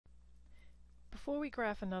Before we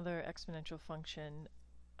graph another exponential function,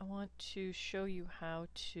 I want to show you how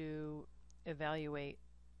to evaluate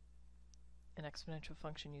an exponential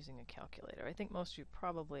function using a calculator. I think most of you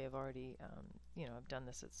probably have already, have done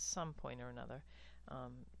this at some point or another,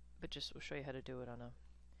 but just we'll show you how to do it on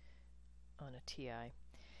a TI.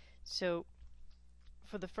 So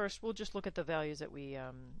for the first, we'll just look at the values that we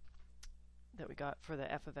got for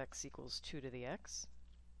the f of x equals 2 to the x.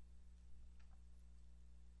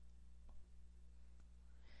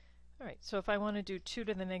 Alright, so if I want to do 2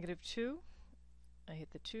 to the negative 2, I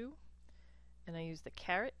hit the 2, and I use the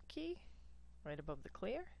caret key right above the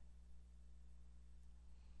clear,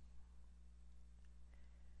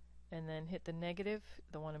 and then hit the negative,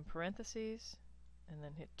 the one in parentheses, and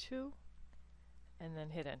then hit 2, and then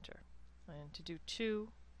hit enter. And to do 2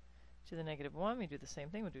 to the negative 1, we do the same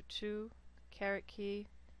thing. We'll do 2, caret key,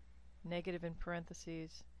 negative in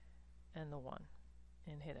parentheses, and the 1,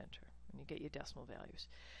 and hit enter. And you get your decimal values.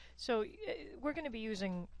 So we're going to be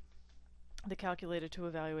using the calculator to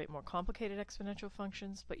evaluate more complicated exponential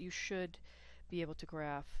functions, but you should be able to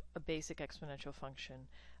graph a basic exponential function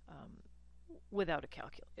without a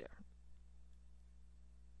calculator.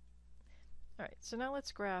 Alright, so now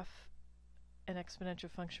let's graph an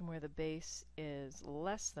exponential function where the base is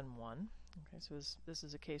less than 1. Okay, so this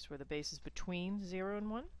is a case where the base is between 0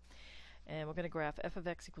 and 1. And we're going to graph f of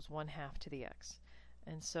x equals 1/2 to the x.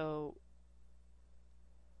 And so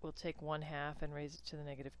we'll take 1/2 and raise it to the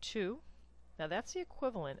negative 2. Now that's the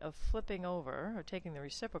equivalent of flipping over, or taking the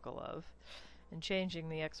reciprocal of, and changing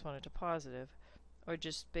the exponent to positive, or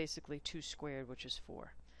just basically 2 squared, which is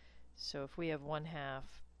 4. So if we have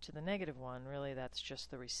 1/2 to the negative 1, really that's just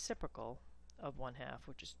the reciprocal of 1/2,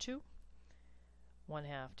 which is 2.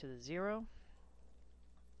 1/2 to the 0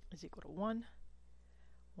 is equal to 1.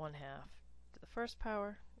 1/2 to the first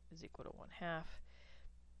power is equal to 1/2.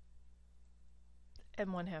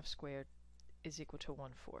 And 1/2 squared is equal to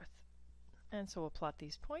 1/4. And so we'll plot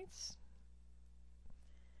these points.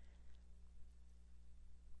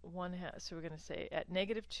 1/2, so we're going to say at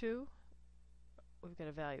negative 2, we've got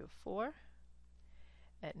a value of 4.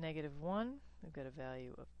 At negative 1, we've got a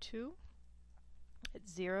value of 2. At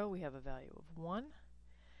 0, we have a value of 1.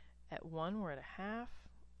 At 1, we're at a half.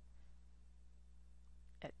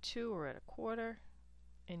 At 2, we're at a quarter.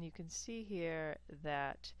 And you can see here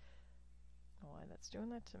that, why that's doing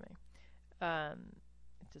that to me.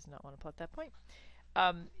 It does not want to plot that point.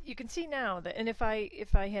 You can see now that, and if I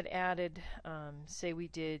had added, say we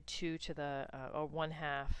did 2 to the, or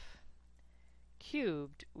 1/2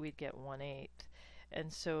 cubed, we'd get 1/8.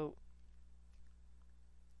 And so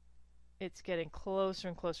it's getting closer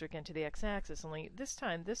and closer again to the x-axis, only this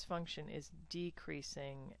time this function is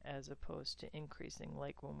decreasing as opposed to increasing,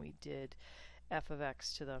 like when we did f of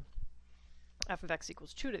x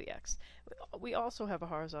equals 2 to the x. We also have a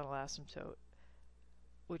horizontal asymptote,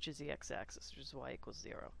 which is the x-axis, which is y equals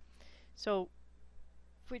 0. So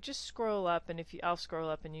if we just scroll up, and I'll scroll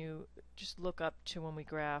up and you just look up to when we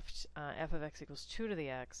graphed f of x equals 2 to the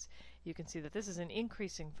x, you can see that this is an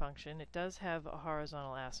increasing function. It does have a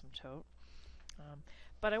horizontal asymptote.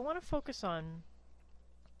 But I want to focus on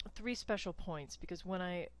 3 special points, because when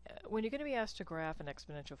you're going to be asked to graph an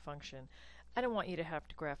exponential function, I don't want you to have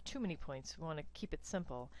to graph too many points. We want to keep it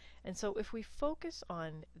simple. And so if we focus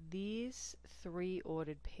on these 3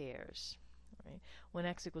 ordered pairs, right, when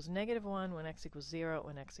x equals negative 1, when x equals 0,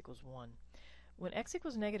 when x equals 1. When x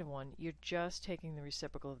equals negative 1, you're just taking the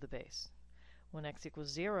reciprocal of the base. When x equals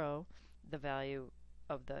 0, the value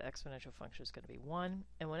of the exponential function is going to be 1.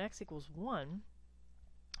 And when x equals 1,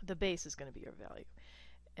 the base is going to be your value.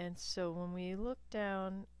 And so when we look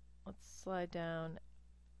down, let's slide down,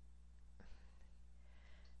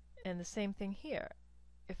 and the same thing here.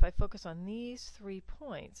 If I focus on these 3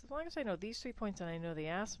 points, as long as I know these 3 points and I know the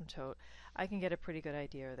asymptote, I can get a pretty good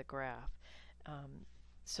idea of the graph.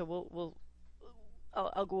 So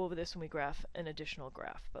I'll go over this when we graph an additional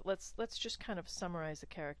graph. But let's just kind of summarize the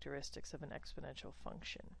characteristics of an exponential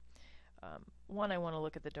function. One, I want to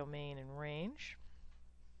look at the domain and range.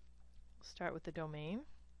 We'll start with the domain.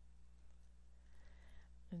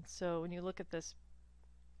 And so when you look at this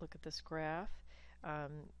graph,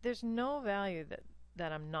 there's no value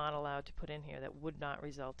that I'm not allowed to put in here that would not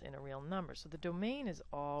result in a real number. So the domain is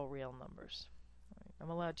all real numbers. Right. I'm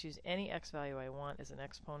allowed to use any x value I want as an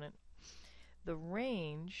exponent. The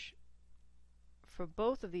range for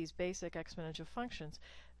both of these basic exponential functions,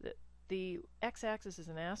 the x-axis is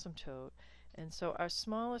an asymptote, and so our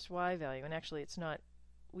smallest y value, and actually it's not,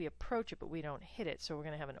 we approach it but we don't hit it, so we're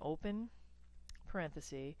going to have an open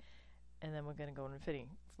parenthesis, and then we're going to go infinity.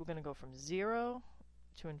 We're going to go from 0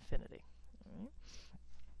 to infinity. All right.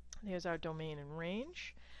 There's our domain and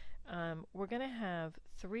range. We're going to have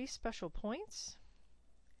 3 special points.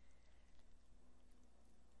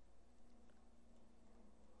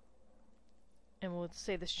 And we'll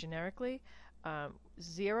say this generically.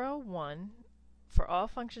 0, 1, for all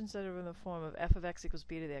functions that are in the form of f of x equals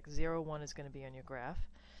b to the x, 0, 1 is going to be on your graph.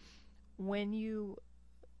 When you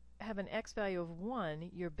have an x value of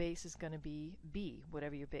 1, your base is going to be b,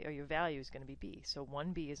 whatever your or your value is going to be b. So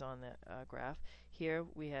 1b is on the graph. Here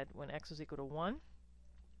we had when x was equal to 1,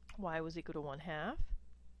 y was equal to 1/2.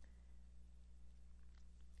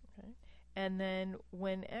 Okay. And then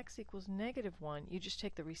when x equals -1, you just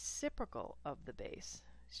take the reciprocal of the base.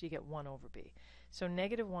 So you get 1 over b. So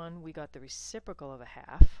 -1, we got the reciprocal of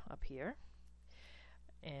 1/2 up here,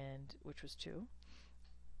 and which was 2.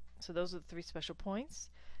 So those are the 3 special points.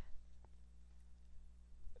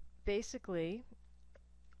 Basically,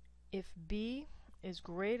 if b is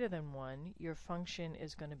greater than 1, your function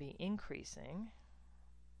is going to be increasing,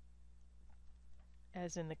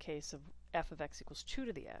 as in the case of f of x equals 2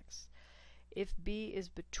 to the x. If b is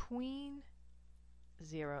between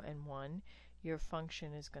 0 and 1, your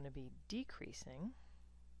function is going to be decreasing,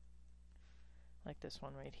 like this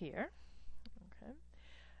one right here. Okay.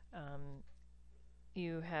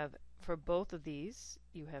 You have, for both of these,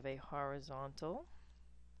 you have a horizontal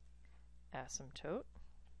asymptote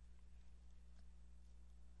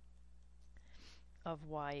of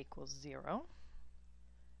y equals 0.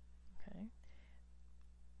 Okay.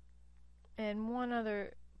 And one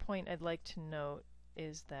other point I'd like to note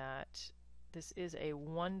is that this is a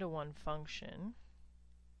one-to-one function.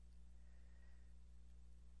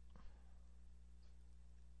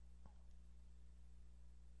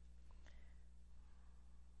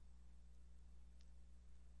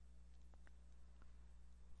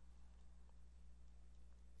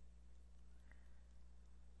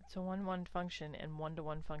 It's a one-to-one function, and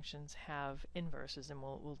one-to-one functions have inverses, and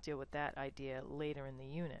we'll deal with that idea later in the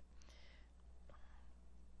unit.